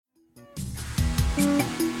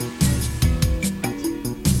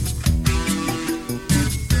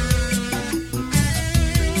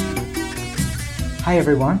Hi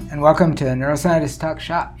everyone, and welcome to Neuroscientists Talk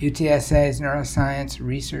Shop, UTSA's Neuroscience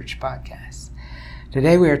Research Podcast.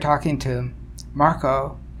 Today we are talking to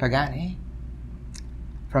Marco Pagani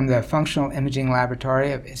from the Functional Imaging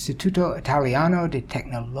Laboratory of Istituto Italiano di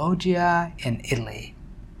Tecnologia in Italy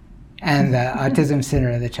and the Autism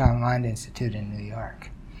Center of the Child Mind Institute in New York.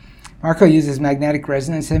 Marco uses magnetic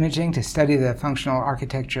resonance imaging to study the functional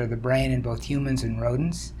architecture of the brain in both humans and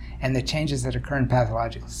rodents and the changes that occur in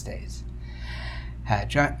pathological states.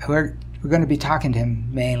 We're going to be talking to him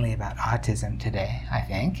mainly about autism today, I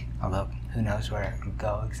think, although who knows where it will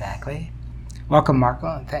go exactly. Welcome, Marco,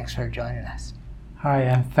 and thanks for joining us. Hi,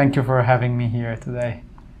 and thank you for having me here today.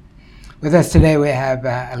 With us today we have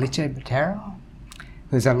Alice Botero,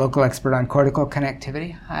 who's a local expert on cortical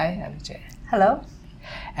connectivity. Hi, Alice. Hello.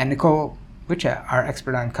 And Nicole Wicha, our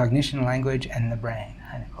expert on cognition, language, and the brain.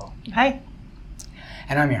 Hi, Nicole. Hi.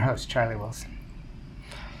 And I'm your host, Charlie Wilson.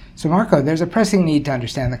 So Marco, there's a pressing need to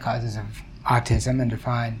understand the causes of autism and to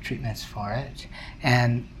find treatments for it.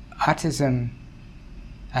 And autism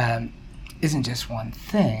isn't just one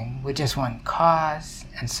thing, with just one cause,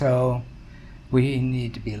 and so we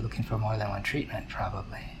need to be looking for more than one treatment,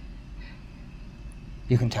 probably.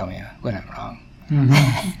 You can tell me when I'm wrong.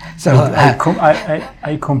 Mm-hmm. So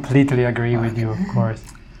I completely agree with you, of course.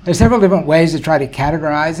 There's several different ways to try to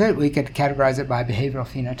categorize it. We could categorize it by behavioral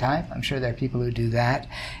phenotype. I'm sure there are people who do that,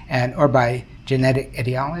 or by genetic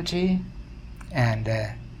etiology, and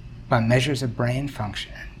by measures of brain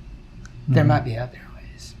function. Mm-hmm. There might be other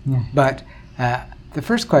ways. Yeah. But the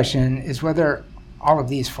first question is whether all of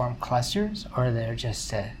these form clusters, or they're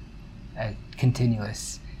just a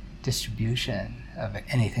continuous distribution of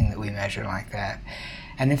anything that we measure like that.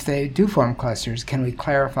 And if they do form clusters, can we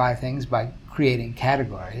clarify things by creating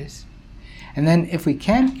categories? And then if we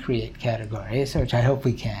can create categories, which I hope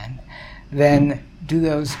we can, then do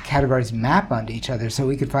those categories map onto each other so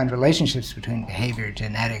we could find relationships between behavior,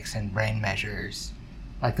 genetics, and brain measures,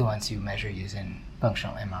 like the ones you measure using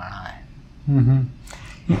functional MRI? Mm-hmm.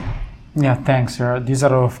 Yeah, thanks. These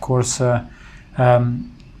are, of course,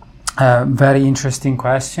 very interesting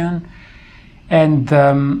question. And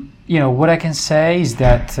what I can say is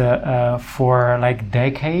that for like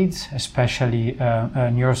decades, especially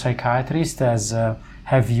neuropsychiatrists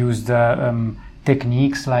have used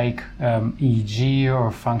techniques like EEG or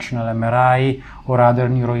functional MRI or other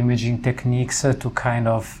neuroimaging techniques to kind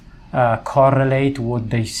of correlate what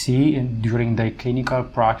they see during their clinical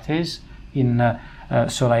practice in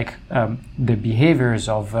the behaviors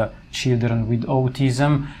of children with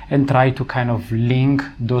autism, and try to kind of link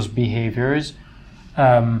those behaviors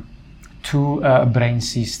to brain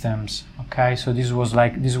systems. Okay, so this was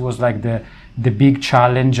like the big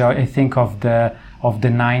challenge, I think, of the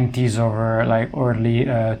 90s over like early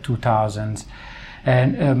 2000s.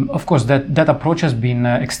 And of course that approach has been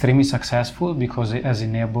extremely successful because it has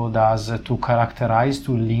enabled us to characterize,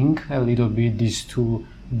 to link a little bit these two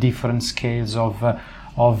different scales of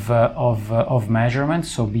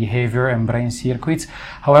measurements, so behavior and brain circuits.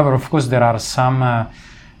 However, of course, there are some.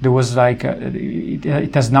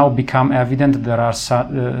 It has now become evident that there are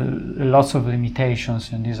lots of limitations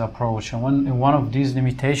in this approach, and one of these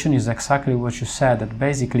limitations is exactly what you said. That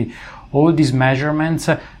basically all these measurements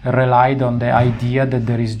relied on the idea that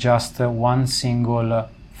there is just one single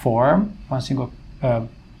form of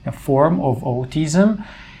autism,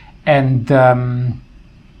 and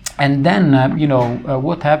then,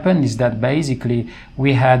 what happened is that basically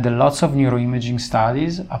we had lots of neuroimaging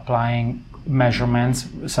studies applying measurements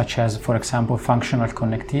such as, for example, functional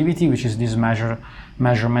connectivity, which is this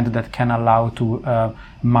measurement that can allow to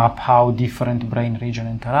map how different brain region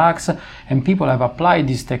interacts, and people have applied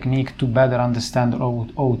this technique to better understand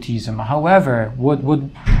autism. However, what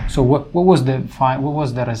was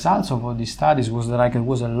the results of all these studies was that it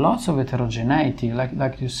was a lot of heterogeneity,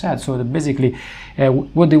 like you said. So that basically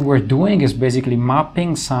what they were doing is basically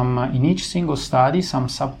mapping in each single study some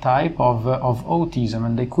subtype of autism,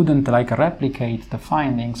 and they couldn't replicate the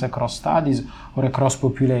findings across studies or across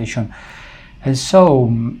population. And so,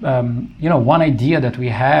 one idea that we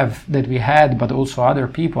had, but also other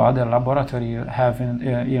laboratories have,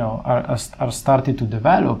 are started to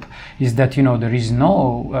develop, is that there is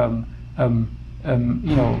no,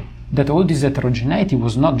 that all this heterogeneity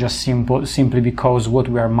was not just simply because what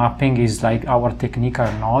we are mapping is like our technique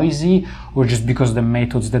are noisy, or just because the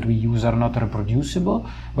methods that we use are not reproducible,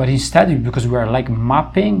 but instead because we are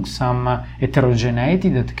mapping some heterogeneity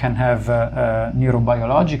that can have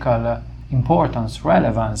neurobiological importance,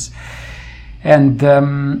 relevance. And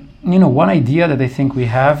one idea that I think we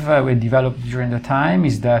developed during the time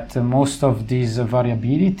is that most of this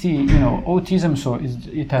variability, autism, so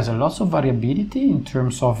it has a lot of variability in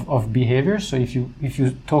terms of behavior. So if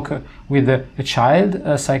you talk with a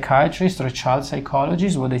child psychiatrist or a child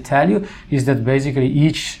psychologist, what they tell you is that basically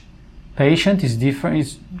each patient is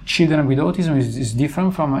different. Children with autism is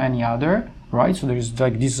different from any other, right? So there is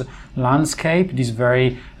like this landscape, this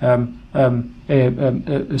very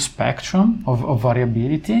spectrum of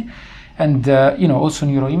variability. And also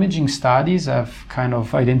neuroimaging studies have kind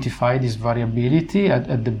of identified this variability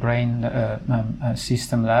at the brain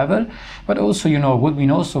system level. But also, what we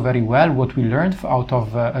know so very well, what we learned out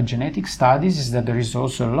of genetic studies is that there is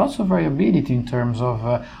also lots of variability in terms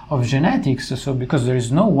of genetics. So because there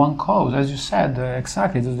is no one cause, as you said,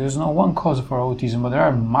 exactly, there's no one cause for autism, but there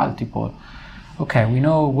are multiple. Okay, we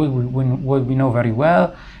know what we know very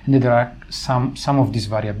well, and that there are some of this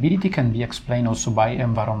variability can be explained also by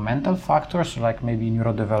environmental factors, like maybe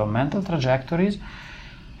neurodevelopmental trajectories.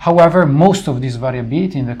 However, most of this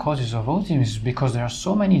variability in the causes of autism is because there are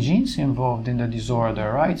so many genes involved in the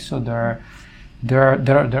disorder, right? So there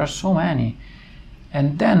are so many.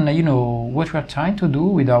 And then, what we're trying to do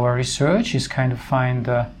with our research is kind of find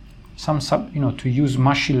to use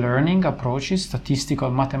machine learning approaches, statistical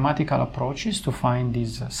mathematical approaches to find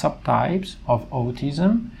these subtypes of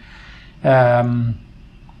autism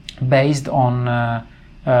based on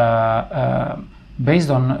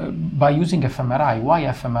by using fMRI. Why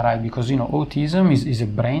fMRI? Because autism is a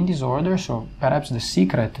brain disorder, so perhaps the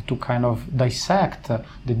secret to kind of dissect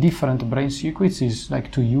the different brain circuits is like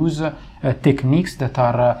to use techniques that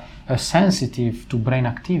are sensitive to brain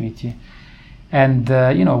activity. And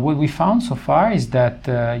what we found so far is that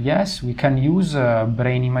yes, we can use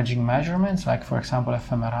brain imaging measurements, like for example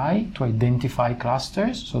fMRI, to identify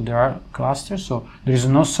clusters. So there are clusters, so there is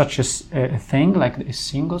no such a thing like a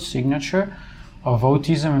single signature of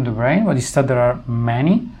autism in the brain, but instead there are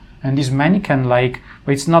many, and these many can but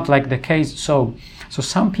it's not like the case. So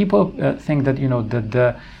some people think that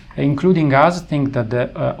including us, think that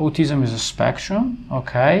the autism is a spectrum.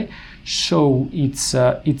 Okay. So it's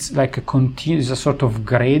like it's a sort of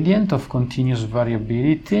gradient of continuous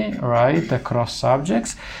variability, right, across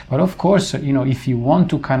subjects. But of course, if you want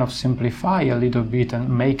to kind of simplify a little bit and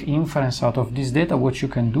make inference out of this data, what you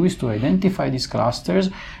can do is to identify these clusters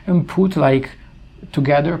and put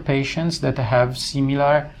together patients that have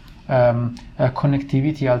similar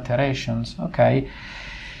connectivity alterations. Okay.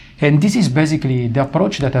 And this is basically the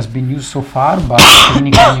approach that has been used so far by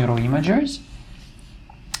clinical neuroimagers.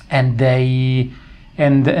 And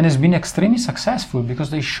has been extremely successful because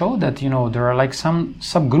they show that there are some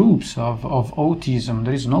subgroups of autism.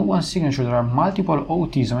 There is no one signature. There are multiple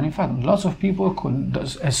autism, and in fact, lots of people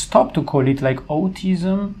stop to call it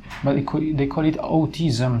autism, but they call it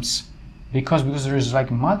autisms because there is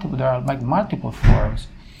multiple forms.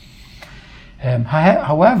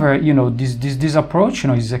 However, this approach,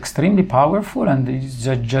 is extremely powerful, and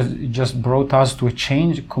it just brought us to a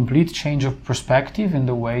complete change of perspective in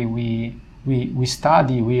the way we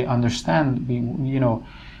study, we understand, we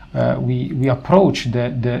approach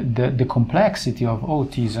the complexity of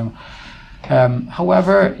autism.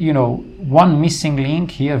 However, one missing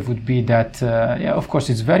link here would be that, of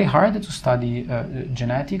course, it's very hard to study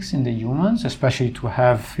genetics in the humans, especially to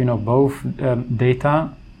have, both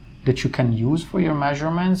data that you can use for your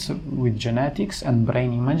measurements with genetics and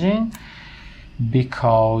brain imaging,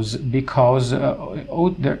 because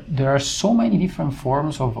there are so many different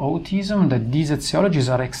forms of autism that these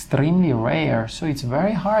etiologies are extremely rare. So it's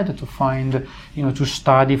very hard to find, to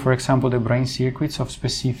study, for example, the brain circuits of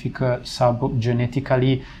specific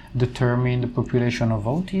genetically determined population of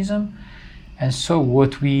autism. And so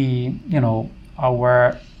what we,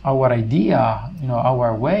 our idea,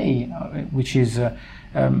 our way, which is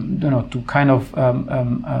to kind of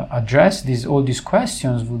address all these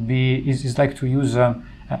questions would be is like to use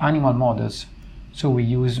animal models. So we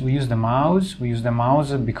use the mouse. We use the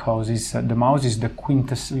mouse because the mouse is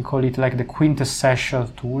we call it like the quintessential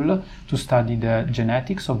tool to study the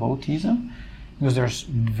genetics of autism, because there's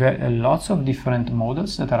lots of different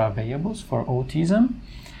models that are available for autism.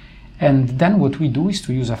 And then what we do is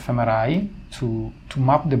to use fMRI to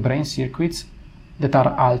map the brain circuits that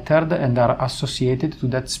are altered and are associated to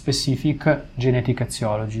that specific genetic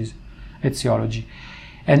etiology.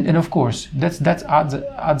 And of course, that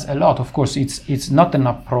adds a lot. Of course, it's not an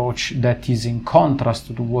approach that is in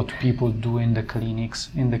contrast to what people do in the clinics,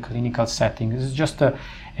 in the clinical setting. It's just a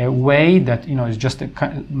way that, it's just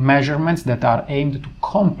measurements that are aimed to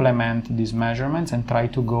complement these measurements and try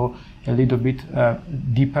to go a little bit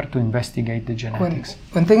deeper to investigate the genetics.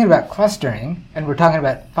 When thinking about clustering, and we're talking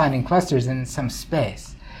about finding clusters in some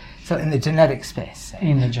space, so in the genetic space.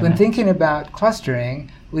 When thinking about clustering,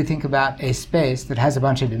 we think about a space that has a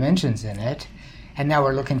bunch of dimensions in it, and now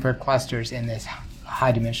we're looking for clusters in this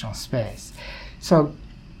high-dimensional space. So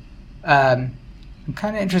I'm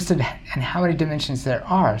kind of interested in how many dimensions there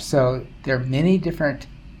are. So there are many different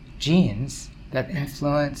genes that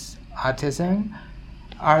influence autism.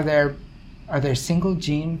 Are there single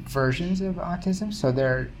gene versions of autism? So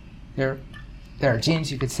there are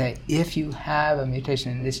genes you could say, if you have a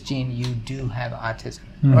mutation in this gene, you do have autism.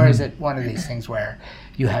 Mm-hmm. Or is it one of these things where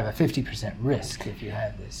you have a 50% risk if you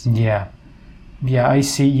have this? Yeah, I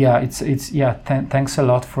see. Yeah, it's yeah. Thanks a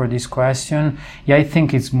lot for this question. Yeah, I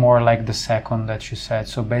think it's more like the second that you said.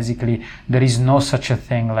 So basically, there is no such a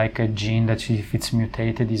thing like a gene that if it's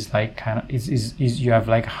mutated is like kind of is you have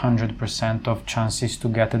like 100% of chances to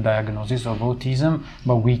get a diagnosis of autism.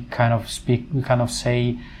 But we kind of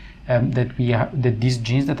say that these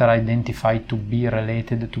genes that are identified to be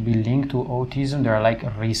related, to be linked to autism, they are like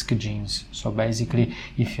risk genes. So basically,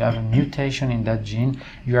 if you have a mutation in that gene,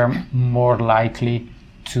 you are more likely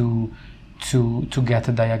to get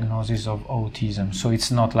a diagnosis of autism. So it's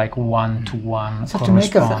not like one-to-one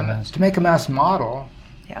correspondence. To make a mouse model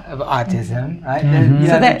of autism, right?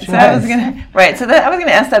 Mm-hmm. I was gonna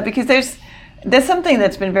ask that because there's something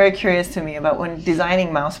that's been very curious to me about when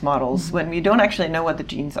designing mouse models, when we don't actually know what the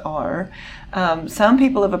genes are. Some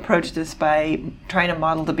people have approached this by trying to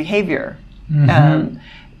model the behavior. Mm-hmm.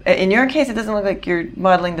 In your case, it doesn't look like you're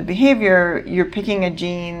modeling the behavior. You're picking a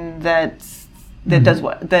gene that does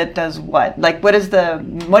what? That does what? Like, what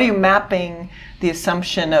are you mapping the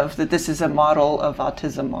assumption of that this is a model of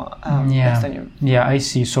autism? Yeah, I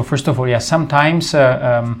see. So first of all, sometimes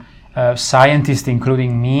scientists,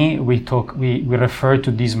 including me, we refer to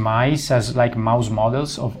these mice as like mouse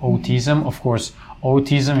models of autism. Of course,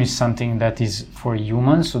 autism is something that is for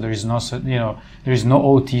humans, so there is no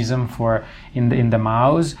autism in the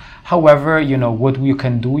mouse. However, what you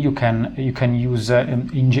can do, you can use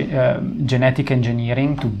genetic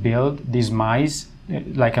engineering to build these mice,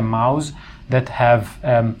 like a mouse that have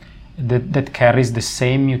that carries the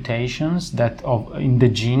same mutations in the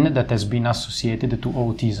gene that has been associated to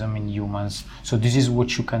autism in humans. So this is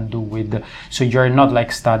what you can do so you're not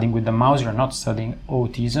like studying with the mouse, you're not studying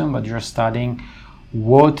autism, but you're studying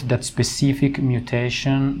what that specific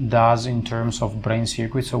mutation does in terms of brain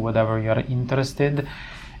circuits or whatever you're interested.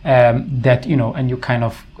 And you kind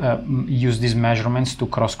of use these measurements to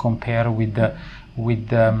cross compare with the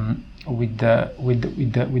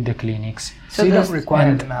clinics. So you don't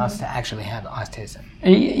require the mouse to actually have autism.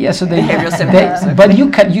 Yeah, so behavioral symptoms. But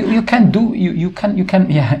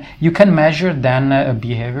you can measure then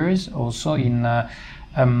behaviors also in the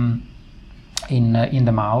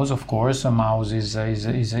mouse. Of course, a mouse is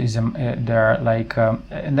they're like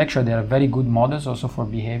and actually there are very good models also for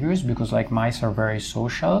behaviors because like mice are very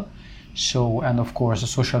social. So, and of course,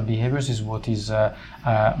 social behaviors is what is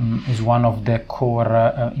one of the core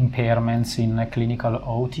impairments in clinical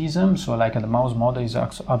autism. So, like the mouse model is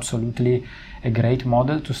absolutely a great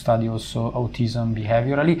model to study also autism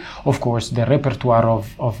behaviorally. Of course, the repertoire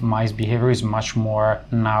of mice behavior is much more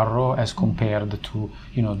narrow as compared to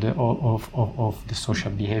the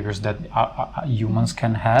social behaviors that humans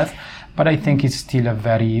can have. But I think it's still a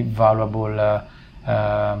very valuable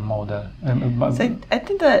model. So I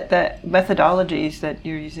think that the methodologies that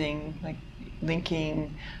you're using, like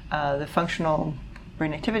linking the functional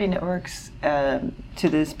brain activity networks to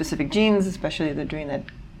the specific genes, especially they're doing that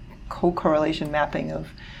co-correlation mapping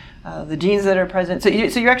of the genes that are present. So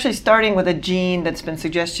you're actually starting with a gene that's been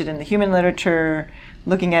suggested in the human literature,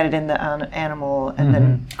 looking at it in the animal, and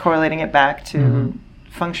then correlating it back to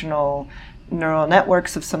functional neural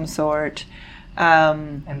networks of some sort.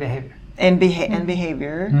 And behavior. And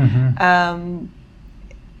behavior,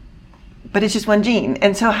 but it's just one gene.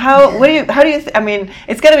 And so I mean,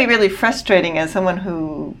 it's got to be really frustrating as someone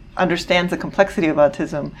who understands the complexity of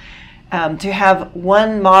autism to have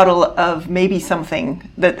one model of maybe something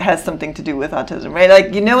that has something to do with autism, right?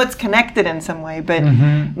 Like, it's connected in some way, but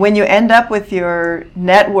when you end up with your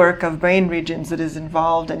network of brain regions that is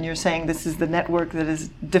involved and you're saying this is the network that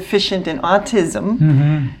is deficient in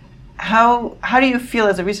autism, how do you feel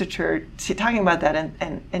as a researcher talking about that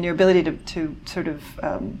and your ability to sort of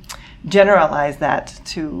generalize that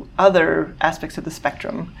to other aspects of the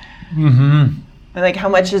spectrum? Like, how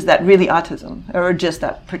much is that really autism or just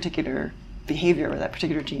that particular behavior or that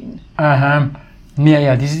particular gene?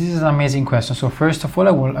 Yeah, this is an amazing question. So first of all,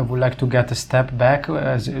 I would like to get a step back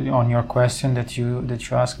on your question that you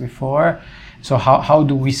asked before. So how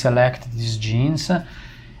do we select these genes?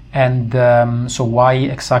 And so why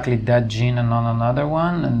exactly that gene and not another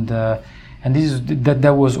one? And this is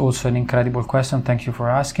that was also an incredible question. Thank you for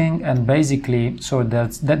asking. And basically, so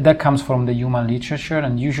that comes from the human literature,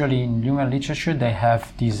 and usually in human literature they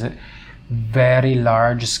have these very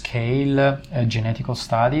large scale genetical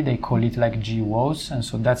study. They call it like GWAS, and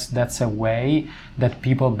so that's a way that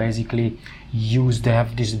people basically they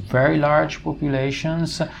have these very large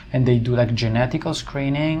populations, and they do like genetical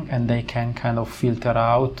screening, and they can kind of filter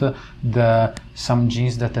out some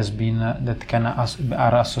genes that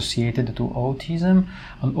are associated to autism.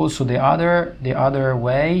 And also the other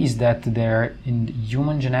way is that in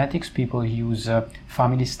human genetics people use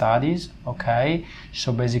family studies. Okay,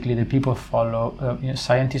 so basically the people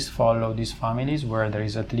scientists follow these families where there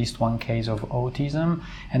is at least one case of autism,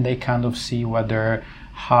 and they kind of see whether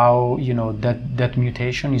how that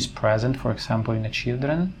mutation is present, for example, in the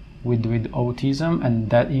children with autism,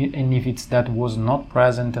 and if that was not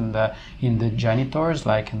present in the genitors,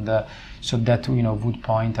 so that would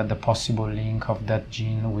point at the possible link of that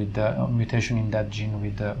gene with the mutation in that gene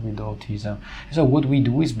with autism. So what we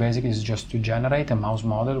do is basically just to generate a mouse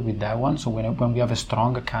model with that one. So when we have a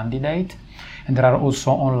strong candidate, and there are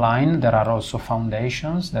also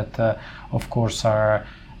foundations that of course are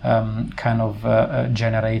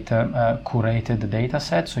generate curated data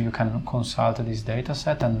set, so you can consult this data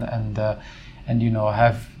set and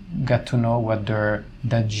get to know whether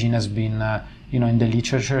that gene has been in the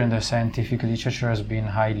literature, in the scientific literature, has been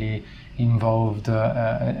highly involved,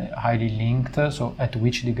 highly linked, so at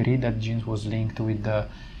which degree that gene was linked with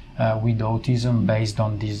autism based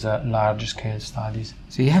on these large scale studies.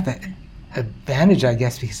 So you have an advantage, I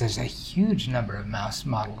guess, because there's a huge number of mouse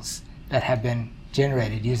models that have been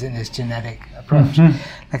generated using this genetic approach.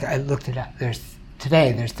 Like I looked it up. There's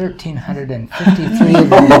 1,353 of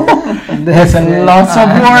them. That's lots of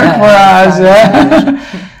work for us.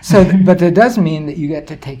 So, but it does mean that you get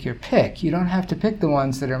to take your pick. You don't have to pick the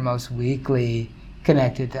ones that are most weakly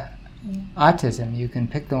connected to autism. You can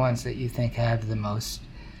pick the ones that you think have the most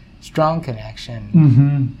strong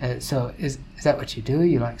connection. So is that what you do?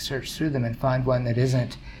 You search through them and find one that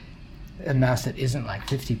isn't a mouse that isn't like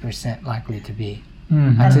 50% likely to be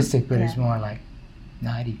autistic, but is more like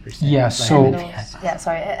 90%. Yeah. So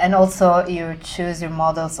and also you choose your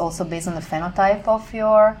models also based on the phenotype of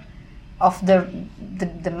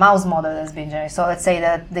the mouse model that's been generated. So let's say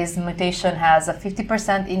that this mutation has a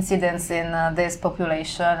 50% incidence in this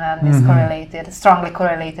population and is strongly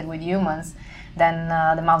correlated with humans. Then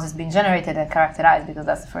the mouse is being generated and characterized, because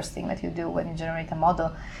that's the first thing that you do when you generate a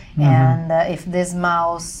model. And if this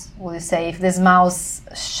mouse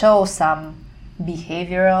shows some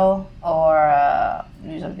behavioral, or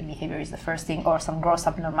usually the behavior is the first thing, or some gross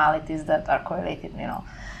abnormalities that are correlated,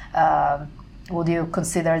 would you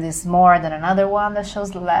consider this more than another one that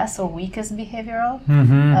shows less or weakest behavioral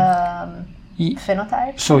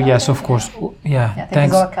phenotype? So yes, of course.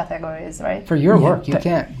 Thanks. All categories, right? For your work, you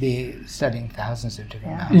can't be studying thousands of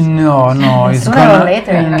different mouses. No, it's sooner or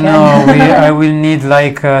later. I will need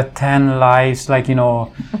 10 lives.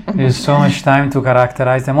 There's so much time to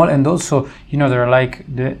characterize them all, and also, there are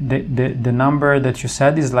the number that you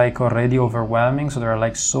said is already overwhelming. So there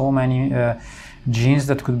are so many genes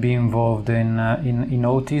that could be involved in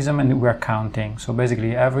autism, and we're counting. So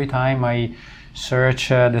basically, every time I search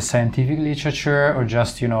the scientific literature, or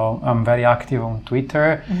just I'm very active on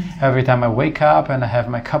Twitter, every time I wake up and I have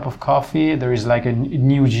my cup of coffee, there is a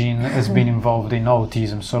new gene has been involved in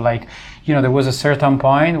autism. So there was a certain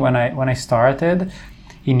point when I started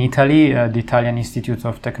in Italy, the Italian Institute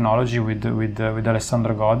of Technology with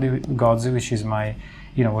Alessandro Gozzi, which is my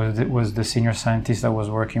was the senior scientist I was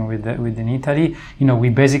working with in Italy. We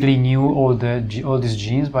basically knew all these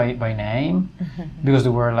genes by name, because they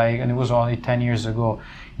were and it was only 10 years ago.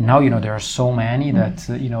 Now there are so many that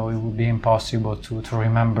it would be impossible to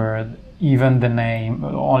remember even the name,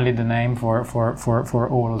 only the name for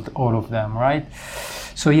all of them, right?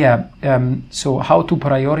 So so how to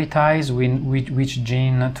prioritize which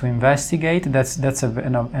gene to investigate? That's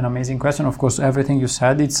an amazing question. Of course, everything you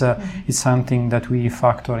said, it's something that we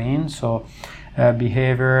factor in. So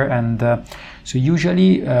behavior, and so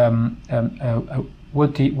usually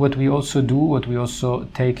what we also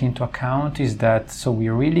take into account is that, so we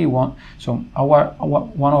really want, so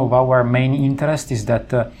one of our main interests is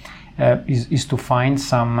that is to find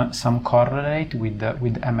some correlate with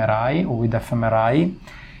MRI or with fMRI.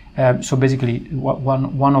 So basically,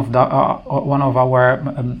 one of our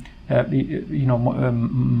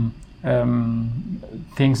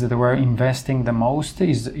things that we're investing the most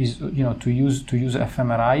is to use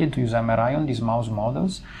fMRI and to use MRI on these mouse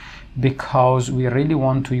models, because we really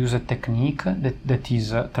want to use a technique that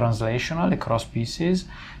is translational across species.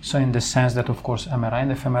 So in the sense that, of course, MRI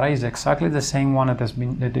and fMRI is exactly the same one that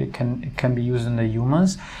it can be used in the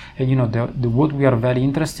humans. And what we are very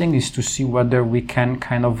interested is to see whether we can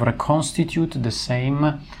kind of reconstitute the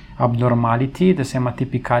same abnormality, the same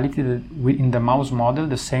atypicality that in the mouse model,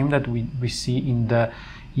 the same that we see in the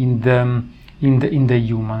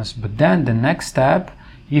humans. But then the next step,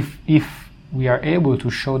 if we are able to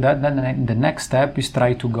show that, then the next step is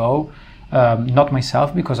try to go, not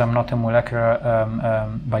myself because I'm not a molecular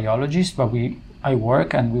biologist, but we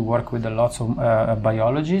work with lots of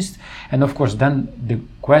biologists, and of course then the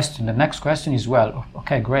next question is, well,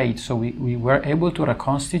 okay, great, so we were able to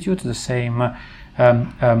reconstitute the same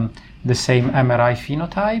MRI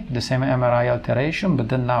phenotype, the same MRI alteration, but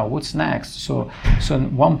then now what's next? So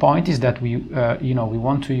one point is that we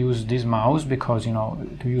want to use this mouse because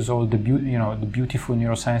to use all the beautiful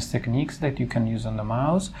neuroscience techniques that you can use on the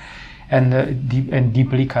mouse, and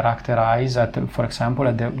deeply characterize for example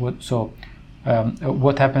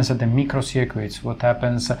what happens at the microcircuits, what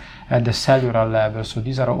happens at the cellular level. So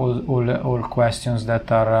these are all questions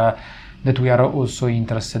that we are also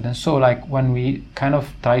interested in. So like when we kind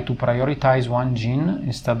of try to prioritize one gene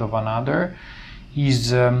instead of another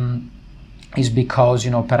is because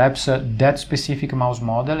perhaps that specific mouse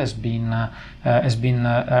model has been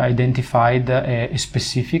identified a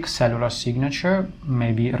specific cellular signature,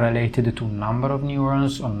 maybe related to number of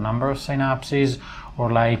neurons or number of synapses,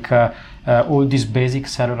 or like all these basic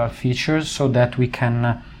cellular features, so that we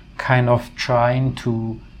can kind of trying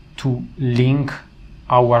to link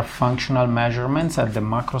our functional measurements at the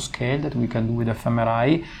macro scale that we can do with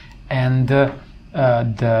fMRI, and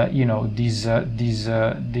these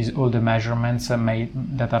all the measurements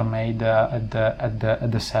that are made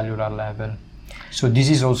at the cellular level. So this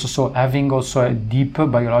is also having also a deep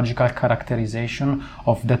biological characterization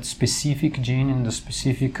of that specific gene in the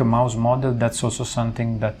specific mouse model. That's also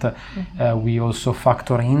something that we also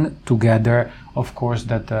factor in together, of course,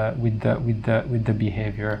 that with the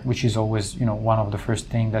behavior, which is always one of the first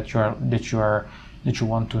things that you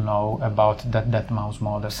want to know about that mouse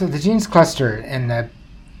model. So the genes cluster in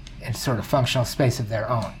sort of functional space of their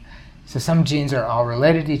own. So some genes are all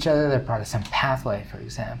related to each other, they're part of some pathway, for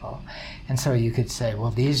example. And so you could say,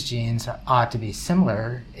 well, these genes ought to be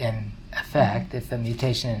similar in effect. If the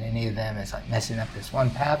mutation in any of them is like messing up this one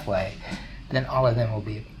pathway, then all of them will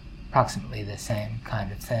be approximately the same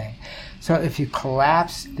kind of thing. So if you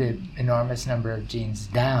collapse the enormous number of genes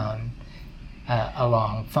down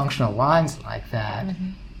along functional lines like that,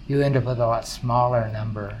 you end up with a lot smaller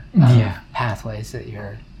number of pathways that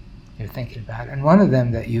you're thinking about. And one of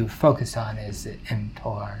them that you focus on is the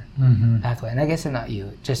mTOR pathway. And I guess not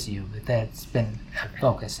just you, but that's been a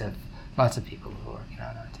focus of lots of people who are working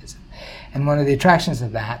on autism. And one of the attractions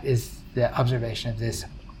of that is the observation of this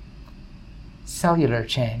cellular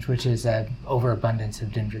change, which is an overabundance of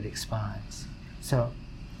dendritic spines. So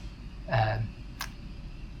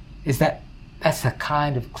that's the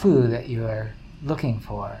kind of clue that you're looking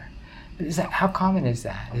for. How common is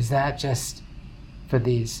that? Is that just for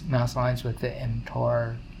these mouse lines with the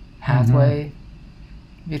mTOR pathway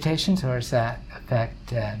mutations, or is that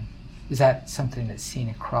something that's seen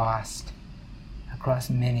across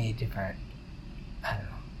many different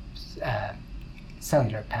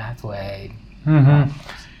cellular pathway?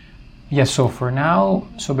 Yes. So for now,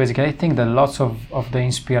 basically, I think that lots of the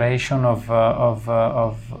inspiration of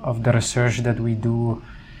the research that we do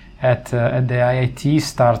at the IIT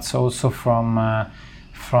starts also from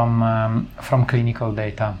clinical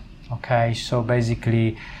data. Okay, so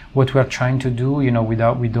basically what we're trying to do, with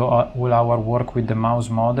all our work with the mouse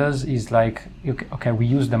models is like, okay, we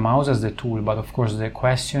use the mouse as the tool, but of course the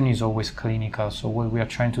question is always clinical. So what we are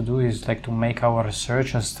trying to do is like to make our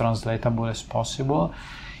research as translatable as possible,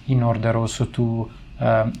 in order also to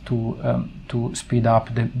speed up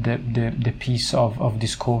the piece of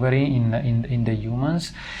discovery in the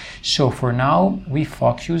humans. So for now we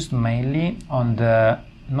focused mainly on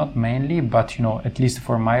not mainly, but at least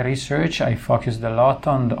for my research, I focused a lot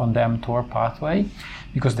on the mTOR pathway,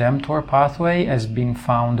 because the mTOR pathway has been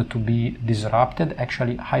found to be disrupted,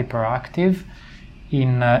 actually hyperactive,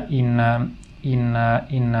 in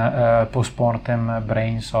postmortem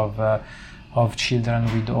brains of children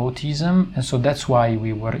with autism, and so that's why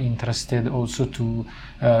we were interested also to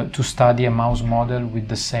study a mouse model with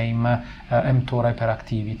the same mTOR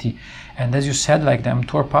hyperactivity. And as you said, like the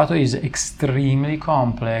mTOR pathway is extremely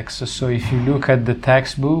complex. So if you look at the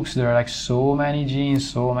textbooks, there are like so many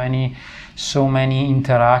genes, so many so many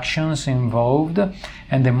interactions involved,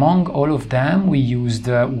 and among all of them, we used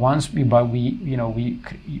we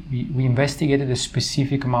investigated a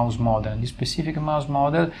specific mouse model. And this specific mouse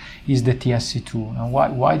model is the TSC2. And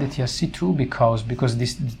why the TSC2? Because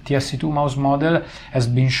this TSC2 mouse model has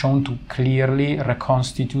been shown to clearly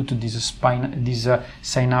reconstitute this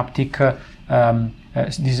synaptic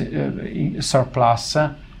surplus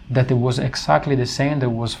that it was exactly the same that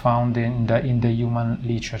was found in the human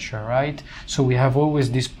literature, right? So we have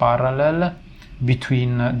always this parallel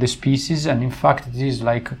between the species, and in fact it is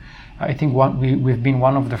like, I think we've been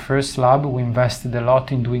one of the first lab who invested a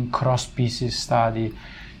lot in doing cross-species study.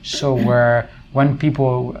 So when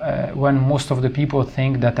most of the people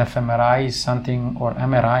think that fMRI is something, or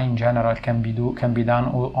MRI in general can be done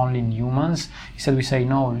only in humans, instead we say,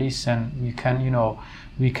 no, listen,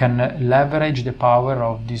 we can leverage the power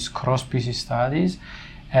of these cross-species studies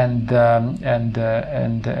and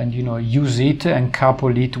use it and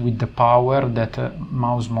couple it with the power that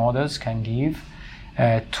mouse models can give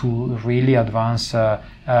to really advance our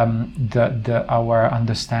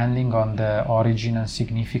understanding on the origin and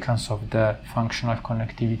significance of the functional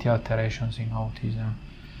connectivity alterations in autism.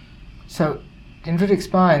 So dendritic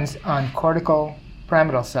spines on cortical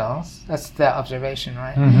pyramidal cells, that's the observation,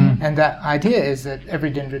 right? Mm-hmm. And the idea is that every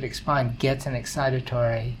dendritic spine gets an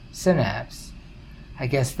excitatory synapse. I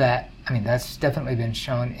guess that's definitely been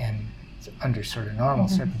shown under sort of normal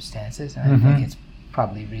circumstances, and I think it's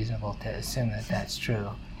probably reasonable to assume that that's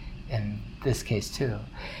true in this case too.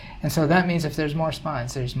 And so that means if there's more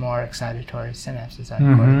spines, there's more excitatory synapses on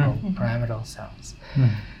cortical pyramidal cells.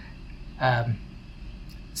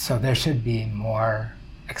 So there should be more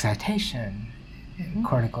excitation in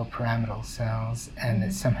cortical pyramidal cells, and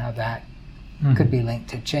that somehow that could be linked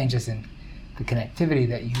to changes in the connectivity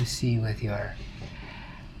that you see with your.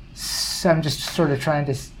 So I'm just sort of trying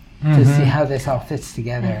to see how this all fits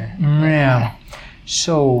together. Yeah.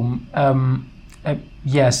 So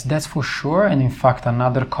yes, that's for sure. And in fact,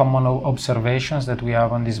 another common observations that we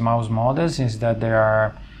have on these mouse models is that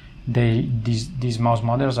these mouse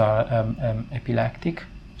models are epileptic.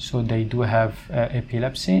 So they do have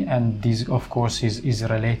epilepsy, and this, of course, is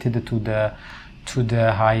related to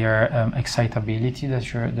the higher excitability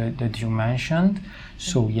that you mentioned.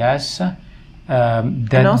 So yes,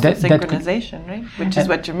 and also synchronization, right? Which is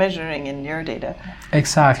what you're measuring in your data.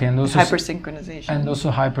 Exactly, and also hypersynchronization. And also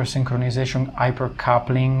hypersynchronization,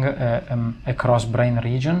 hypercoupling across brain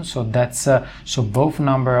regions. So that's so both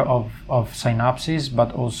number of synapses,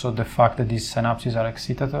 but also the fact that these synapses are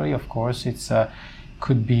excitatory. Of course, it's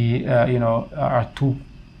could be are two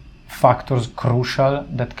factors crucial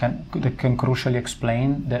that can crucially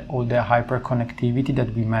explain all the hyperconnectivity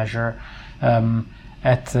that we measure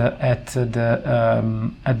at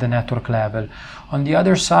the network level. On the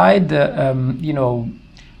other side, I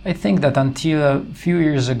think that until a few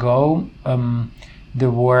years ago,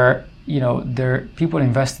 people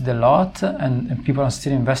invested a lot, and people are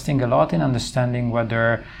still investing a lot in understanding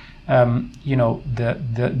whether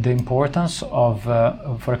the importance of,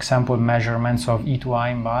 for example, measurements of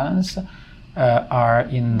E2I imbalance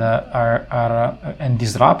and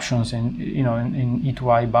disruptions in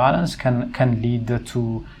E2I balance can lead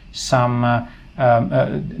to some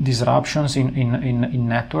disruptions in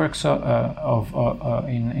networks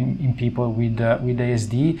in people with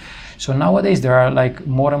ASD. So nowadays there are like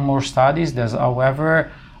more and more studies that,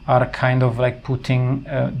 however, are kind of like putting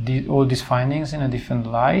all these findings in a different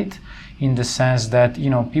light, in the sense that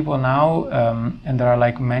people now and there are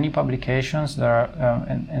like many publications that are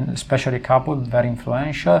and especially a couple very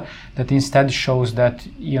influential that instead shows that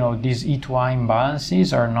these E2I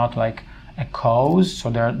imbalances are not like a cause, so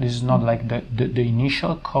this is not like the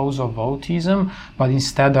initial cause of autism, but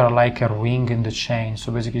instead are like a ring in the chain.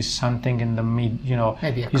 So basically something in the mid,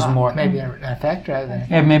 maybe maybe an effect rather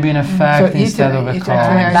than maybe an effect instead of a cause.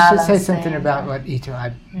 I should say something about what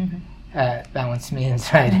E2I balance means,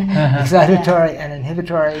 right? Excitatory and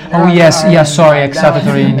inhibitory. Sorry,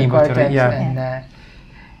 excitatory and inhibitory.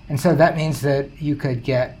 And so that means that you could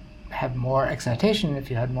have more excitation. If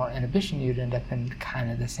you had more inhibition, you'd end up in kind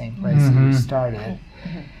of the same place that you started.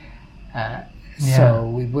 So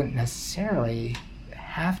we wouldn't necessarily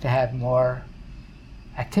have to have more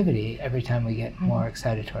activity every time we get more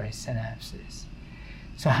excitatory synapses.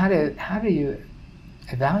 So how do you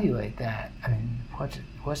evaluate that? I mean,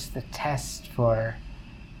 what's the test for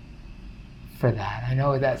that? I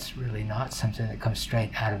know that's really not something that comes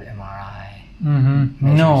straight out of MRI.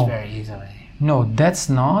 Measures very easily. No, that's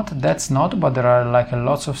not, but there are like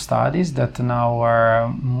lots of studies that now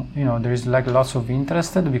are, there is like lots of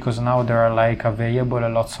interest because now there are like available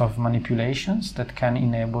lots of manipulations that can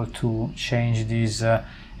enable to change these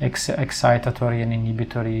excitatory and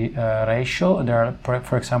inhibitory ratio. There are,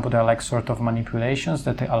 for example, there are like sort of manipulations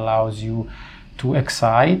that allows you to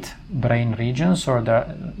excite brain regions or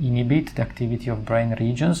inhibit the activity of brain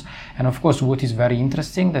regions. And of course, what is very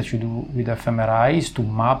interesting that you do with fMRI is to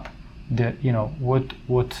map what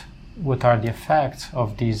are the effects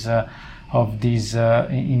of these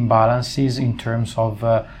imbalances in terms of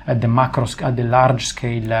at the large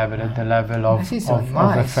scale level, at the level of fMRI. You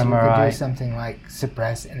could do something like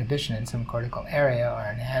suppress inhibition in some cortical area or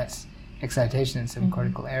enhance excitation in some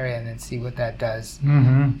cortical area, and then see what that does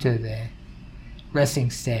to the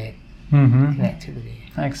resting state connectivity.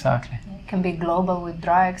 Exactly. It can be global with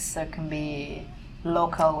drugs, or it can be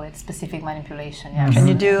local with specific manipulation. Yes. Can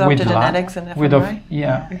you do optogenetics and fMRI?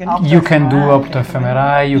 You can do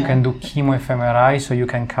opto-fMRI, you can do chemo-fMRI, so you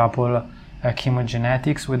can couple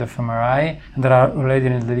chemogenetics with fMRI. And there are already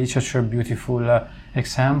in the literature beautiful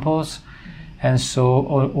examples. And so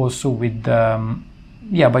also with,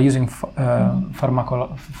 by using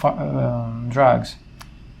drugs.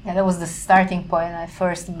 Yeah, that was the starting point. I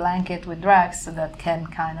first blanket with drugs so that can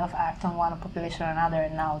kind of act on one population or another.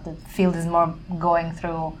 And now the field is more going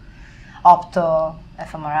through opto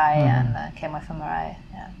fMRI and chemo fMRI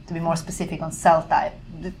to be more specific on cell type.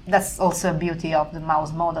 That's also a beauty of the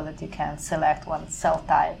mouse model, that you can select one cell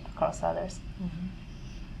type across others.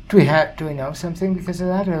 Do we know something because of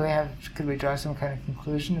that, or could we draw some kind of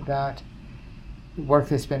conclusion about the work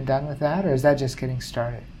that's been done with that, or is that just getting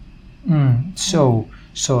started? So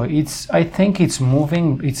I think it's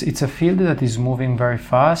moving. It's a field that is moving very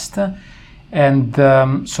fast, and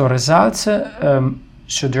so results. There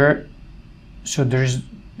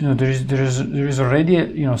is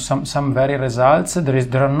already some very results.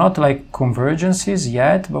 There are not like convergences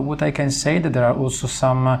yet, but what I can say that there are also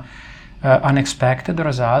some unexpected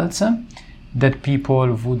results that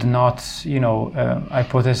people would not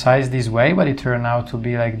hypothesize this way, but it turned out to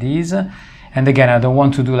be like this. And again, I don't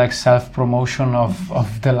want to do like self-promotion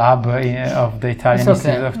of the lab of the Italian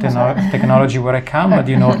Institute of Technology where I come, but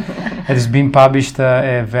it has been published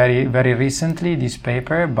very, very recently, this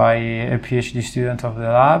paper by a PhD student of the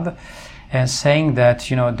lab, and saying that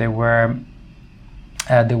they were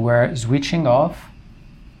switching off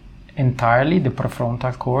entirely the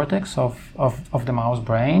prefrontal cortex of the mouse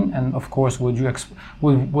brain. And of course what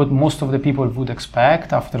most of the people would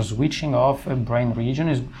expect after switching off a brain region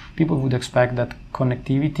is people would expect that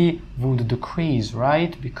connectivity would decrease,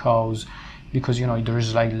 right? Because there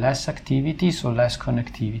is like less activity, so less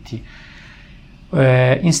connectivity.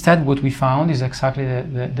 Instead, what we found is exactly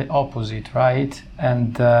the opposite, right?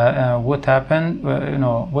 And what happened,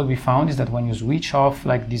 what we found is that when you switch off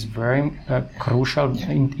like these very crucial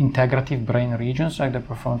integrative brain regions like the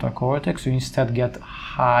prefrontal cortex, you instead get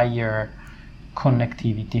higher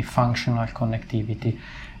connectivity, functional connectivity.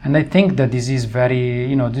 And I think that this is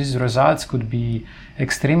very, these results could be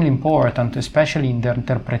extremely important, especially in the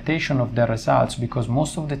interpretation of the results, because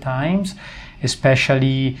most of the times,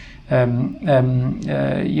 especially, we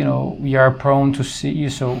are prone to see,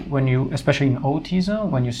 so when especially in autism,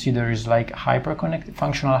 when you see there is like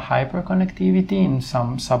functional hyperconnectivity in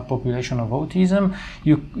some subpopulation of autism,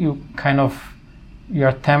 you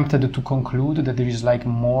are tempted to conclude that there is like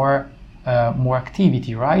more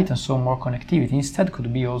activity, right? And so more connectivity. Instead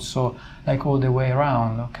could be also like all the way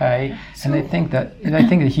around, okay? So, and I think that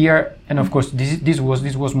here, and of course this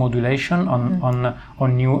was modulation on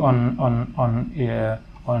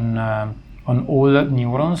all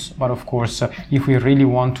neurons, but of course if we really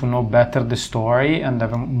want to know better the story and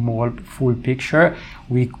have a more full picture,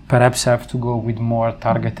 we perhaps have to go with more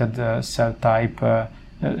targeted cell type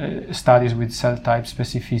studies with cell type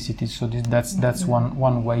specificity. So that's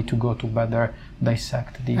one way to go to better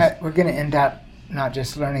dissect these. We're going to end up not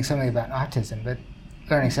just learning something about autism, but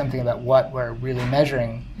learning something about what we're really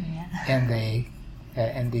measuring in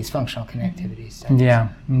these functional connectivity studies. Yeah,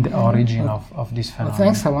 in the origin of this phenomenon. Well,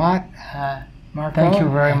 thanks a lot, Marco. Thank you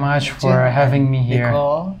very much for having me here.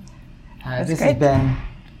 Nicole. This has been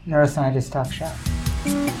Neuroscientist Talk Show.